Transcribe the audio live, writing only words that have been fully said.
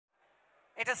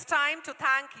It is time to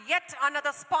thank yet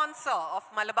another sponsor of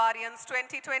Malabarians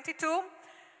 2022.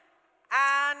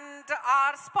 And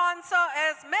our sponsor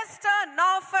is Mr.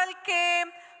 Naufal K,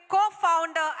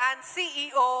 co-founder and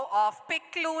CEO of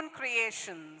Picloon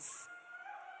Creations.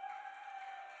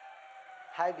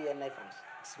 Hi BNI friends,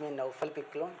 it's me Naufal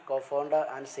Picloon, co-founder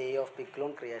and CEO of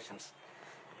Picloon Creations.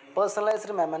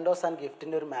 Personalized mementos and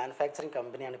gifting ഒരു manufacturing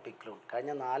കമ്പനിയാണ് പിക്ലൂൺ.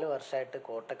 കഴിഞ്ഞ 4 വർഷമായിട്ട്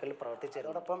കോട്ടക്കൽ പ്രവർത്തിച്ചത്.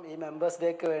 അതോടൊപ്പം ഈ members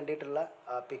ഡേക്ക് വേണ്ടിയിട്ടുള്ള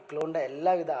പിക്ലൂണിൻ്റെ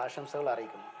എല്ലാവിധ ആശംസകളും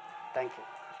അറിയിക്കുന്നു. Thank you.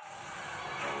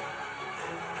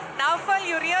 Naufal,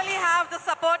 you really have the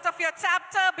support of your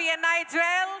chapter, BNI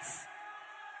Jewels.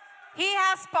 He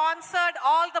has sponsored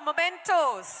all the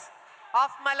mementos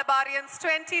of Malabarians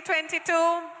 2022.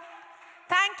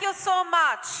 Thank you so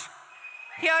much.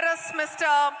 Here is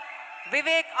Mr.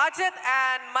 Vivek Ajit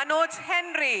and Manoj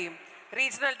Henry,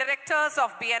 Regional Directors of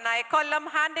BNI Kollam,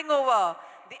 handing over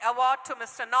the award to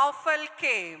Mr. Naufal K,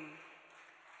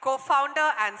 co-founder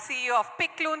and CEO of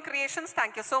Picloon Creations.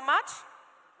 Thank you so much.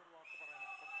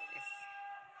 Yes.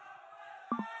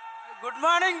 Good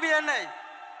morning, BNI.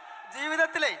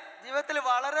 ജീവിതത്തിൽ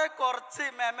വളരെ കുറച്ച്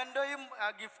മെമെൻറ്റോയും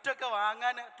ഗിഫ്റ്റൊക്കെ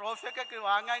വാങ്ങാൻ ട്രോഫിയൊക്കെ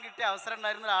വാങ്ങാൻ കിട്ടിയ അവസരം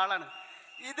ഉണ്ടായിരുന്ന ഒരാളാണ്.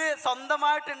 ഇത്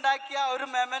സ്വന്തമായിട്ടുണ്ടാക്കിയ ഒരു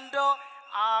മെമെൻറ്റോ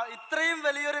ഇത്രയും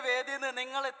വലിയൊരു വേദിയിൽ നിന്ന്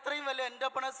നിങ്ങൾ ഇത്രയും വലിയ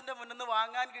എൻ്റർപ്രണേഴ്സിൻ്റെ മുന്നിൽ നിന്ന്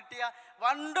വാങ്ങാൻ കിട്ടിയ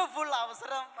വണ്ടർഫുൾ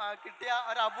അവസരം കിട്ടിയ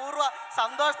ഒരു അപൂർവ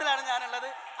സന്തോഷത്തിലാണ് ഞാനുള്ളത്.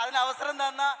 അതിന് അവസരം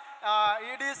തന്ന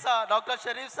ED doctor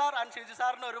Sharif sir and Shiju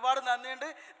സാറിന് ഒരുപാട് നന്ദിയുണ്ട്.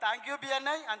 Thank you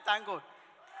BNI and thank God.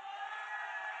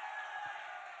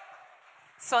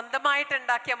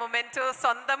 സ്വന്തമായിട്ടുണ്ടാക്കിയ memento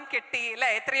സ്വന്തം കിട്ടി അല്ലെ,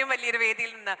 എത്രയും വലിയൊരു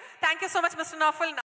വേദിയിൽ നിന്ന്. Thank you so much mister Naufal.